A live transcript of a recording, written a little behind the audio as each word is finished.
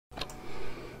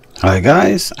Hi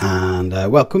guys, and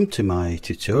welcome to my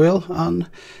tutorial on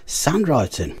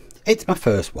sandwriting. It's my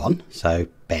first one, so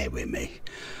bear with me.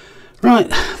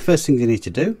 Right, first thing you need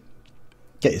to do,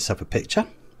 get yourself a picture.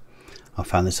 I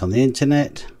found this on the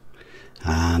internet,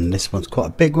 and this one's quite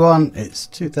a big one. It's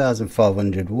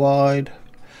 2500 wide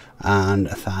and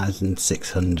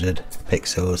 1600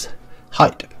 pixels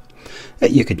height.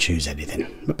 You can choose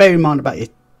anything, but bear in mind about your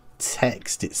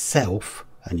text itself,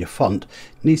 and your font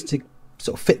needs to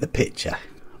sort of fit the picture.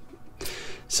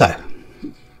 So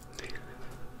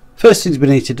first things we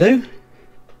need to do,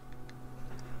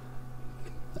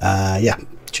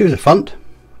 choose a font.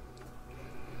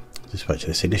 Just wait till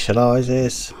this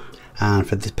initializes, and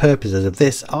for the purposes of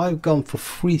this I've gone for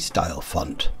freestyle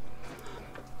font.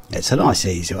 It's a nice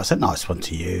easy one, it's a nice one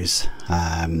to use.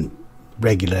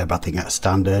 Regular, but I think that's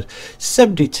standard.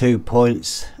 72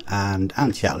 points, and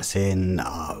anti-aliasing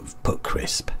I've put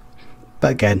crisp,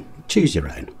 but again, choose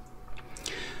your own.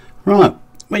 Right,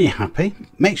 when you're happy,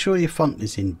 make sure your font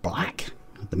is in black.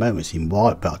 At the moment it's in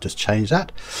white, but I'll just change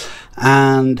that,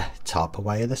 and type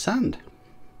away in the sand.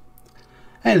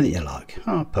 Anything you like.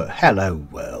 I'll put hello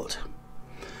world.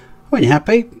 When you're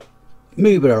happy,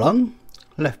 move it along.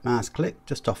 Left mouse click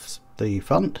just off the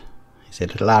font. You see a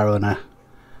little arrow and a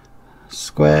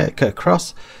square, cut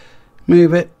across.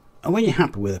 Move it, and when you're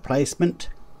happy with the placement,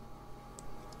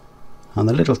 on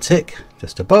the little tick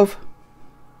just above,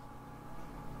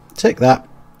 tick that,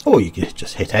 or you can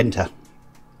just hit enter.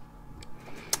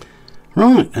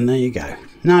 Right, and there you go.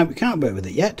 Now we can't work with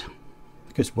it yet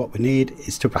because what we need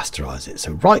is to rasterize it.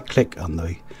 So right click on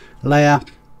the layer,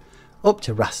 up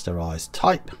to rasterize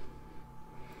type,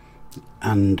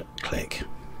 and click.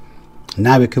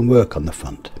 Now we can work on the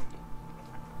font.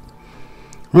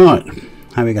 Right,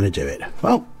 how are we going to do it?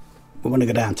 Well, we want to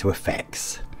go down to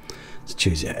effects. So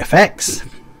choose your effects.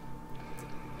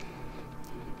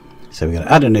 So we're going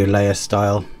to add a new layer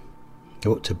style,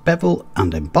 go up to bevel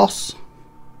and emboss,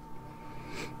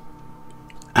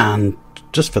 and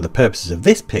just for the purposes of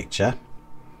this picture,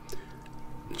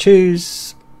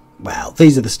 choose, well,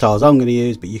 these are the styles I'm going to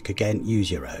use, but you could again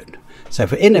use your own. So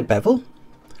for inner bevel,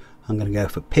 I'm going to go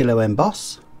for pillow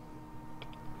emboss,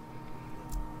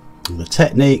 and the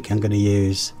technique I'm going to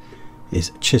use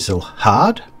is chisel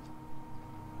hard.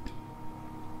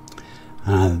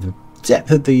 The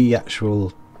depth of the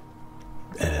actual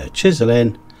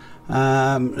chiseling,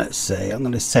 let's see, I'm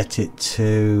going to set it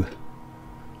to,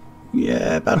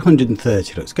 yeah, about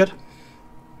 130, looks good.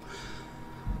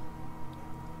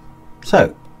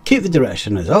 So keep the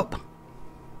direction as up,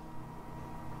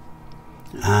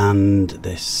 and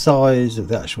the size of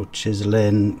the actual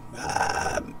chiseling,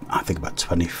 I think about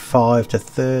 25 to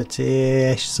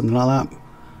 30-ish, something like that.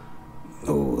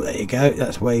 Oh, there you go,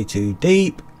 that's way too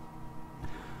deep.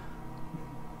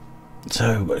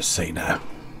 So let's see now.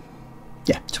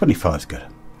 Yeah, 25 is good.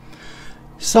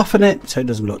 Soften it so it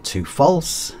doesn't look too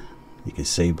false. You can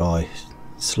see by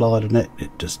sliding it, it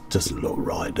just doesn't look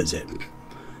right, does it?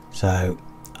 So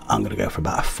I'm going to go for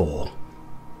about a 4.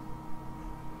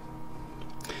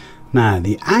 Now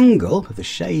the angle of the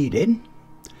shading,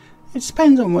 it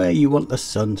depends on where you want the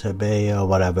sun to be or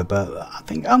whatever, but I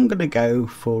think I'm going to go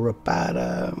for about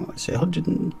what's it,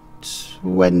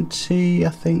 120, I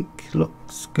think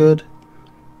looks good.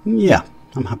 Yeah,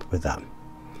 I'm happy with that.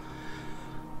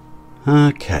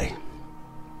 Okay,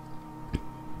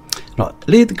 right,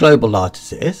 leave the global light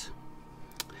as it is.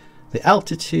 The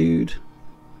altitude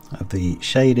of the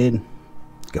shading,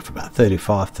 go for about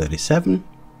 35, 37.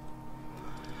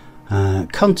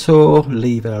 Contour,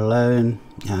 leave it alone.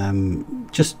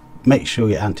 Just make sure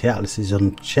your anti-alias is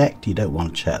unchecked. You don't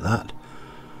want to check that.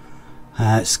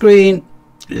 Screen,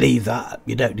 leave that.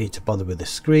 You don't need to bother with the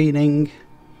screening.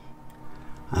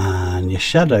 And your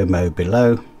shadow mode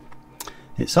below,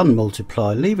 it's on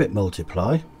multiply, leave it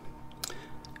multiply,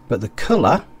 but the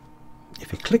colour,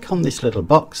 if you click on this little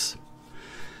box,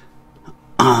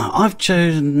 I've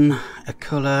chosen a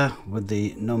colour with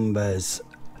the numbers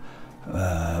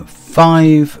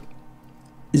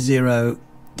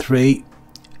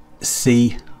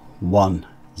 503C10,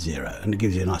 and it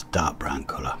gives you a nice dark brown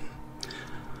colour.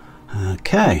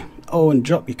 Okay, oh, and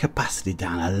drop your opacity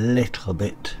down a little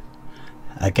bit.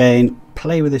 Again,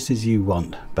 play with this as you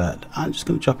want, but I'm just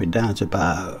going to drop it down to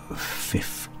about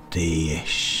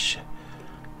 50-ish.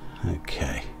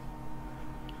 Okay.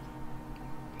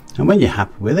 And when you're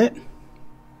happy with it,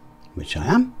 which I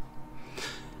am,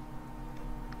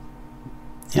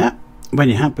 yeah, when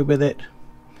you're happy with it,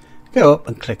 go up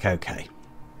and click OK.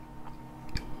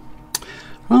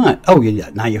 Right, oh yeah,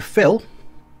 now your fill,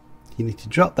 you need to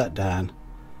drop that down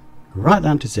right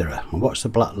down to 0 and watch the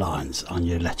black lines on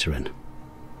your lettering.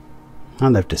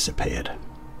 and they've disappeared.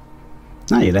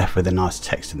 Now you're left with a nice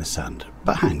text in the sand.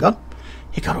 But hang on,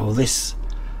 you got all this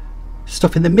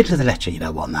stuff in the middle of the letter. You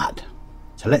don't want that.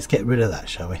 So let's get rid of that,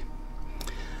 shall we?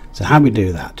 So how we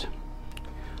do that?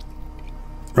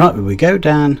 Right, we go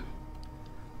down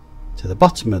to the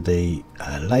bottom of the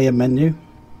layer menu.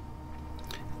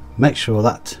 Make sure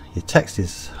that your text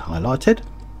is highlighted.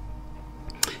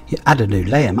 You add a new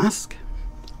layer mask,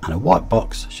 and a white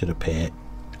box should appear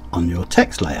on your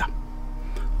text layer.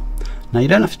 Now you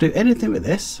don't have to do anything with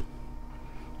this,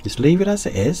 just leave it as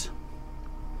it is.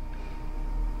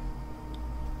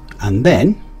 And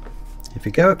then if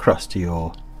you go across to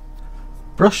your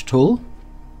brush tool,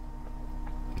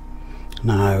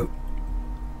 now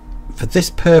for this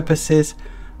purposes,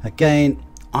 again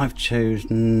I've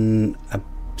chosen a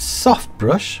soft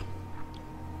brush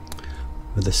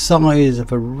with a size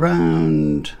of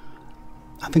around,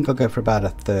 I think I'll go for about a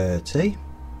 30,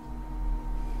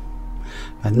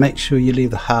 and make sure you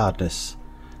leave the hardness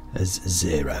as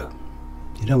 0.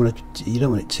 You don't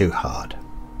want it too hard.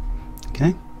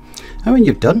 Okay, and when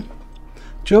you've done,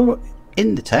 draw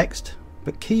in the text,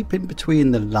 but keep in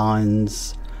between the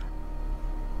lines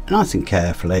nice and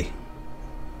carefully,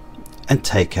 and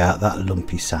take out that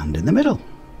lumpy sand in the middle.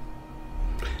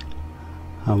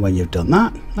 And when you've done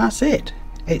that, that's it.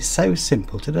 It's so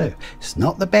simple to do. It's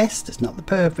not the best, it's not the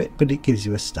perfect, but it gives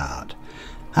you a start.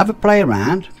 Have a play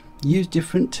around, use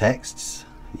different texts,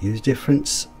 use different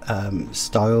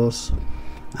styles,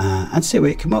 and see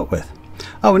what you come up with.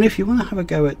 Oh, and if you want to have a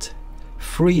go at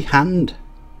freehand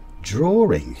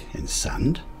drawing in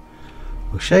sand,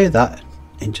 we'll show you that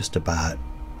in just about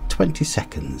 20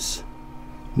 seconds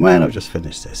when I've just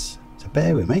finished this, so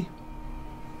bear with me.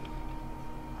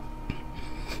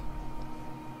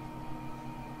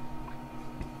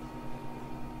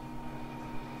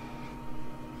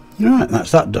 Right, that's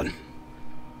that done.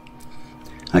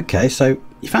 Okay, so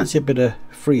you fancy a bit of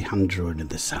freehand drawing in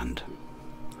the sand,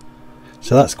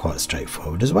 so that's quite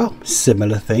straightforward as well.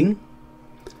 Similar thing.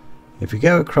 If you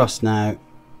go across now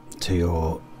to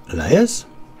your layers,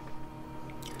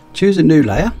 choose a new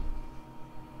layer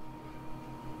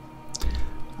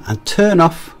and turn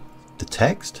off the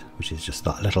text, which is just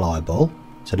that little eyeball.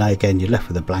 So now again you're left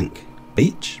with a blank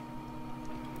beach.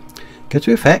 Go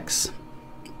to effects,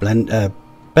 blend,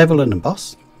 bevel and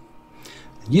emboss,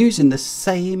 using the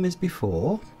same as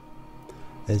before.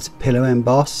 There's pillow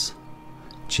emboss,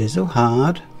 chisel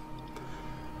hard,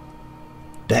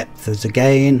 depth is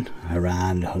again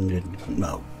around 100,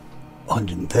 well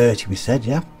 130 we said,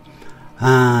 yeah.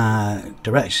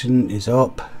 Direction is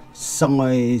up,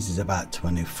 size is about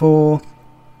 24,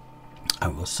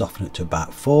 and we'll soften it to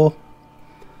about 4.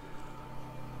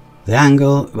 The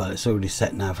angle, well, it's already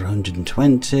set now for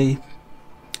 120.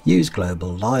 Use global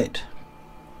light.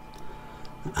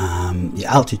 Your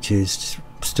altitude's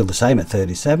still the same at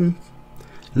 37.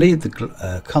 Leave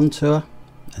the contour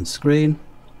and screen.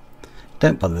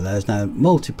 Don't bother with those. Now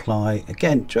multiply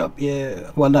again, drop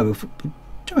your, well no, we'll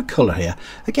do a colour here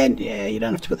again. Yeah, you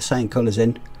don't have to put the same colours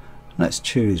in. Let's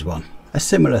choose one, a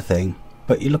similar thing,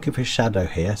 but you're looking for a shadow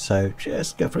here, so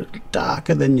just go for it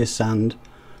darker than your sand.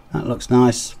 That looks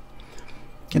nice.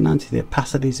 Get down to the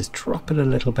opacities, just drop it a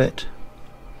little bit.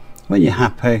 When you're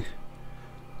happy,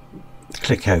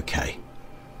 click OK.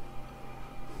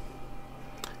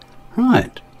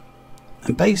 Right,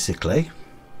 and basically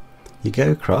you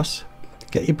go across,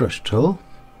 get your brush tool.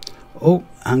 Oh,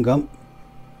 hang on.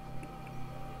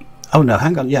 Oh no,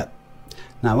 hang on, yeah.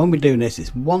 Now when we're doing this,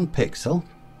 it's 1 pixel.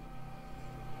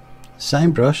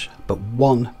 Same brush, but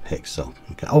 1 pixel.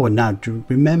 Okay. Oh, and now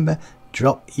remember,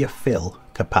 drop your fill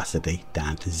capacity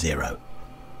down to 0.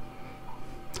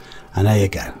 And there you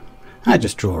go. I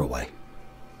just draw away.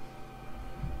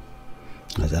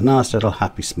 There's a nice little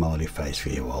happy smiley face for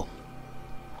you all.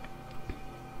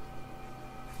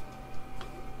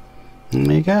 And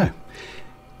there you go.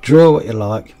 Draw what you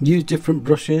like. Use different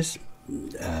brushes.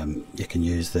 You can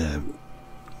use the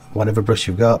whatever brush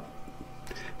you've got,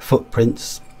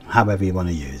 footprints, however you want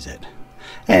to use it.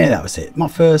 Anyway, that was it. My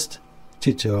first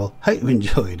tutorial. Hope you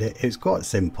enjoyed it. It was quite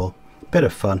simple, bit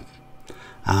of fun,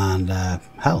 and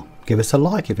hell, give us a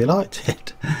like if you liked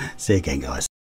it. See you again, guys.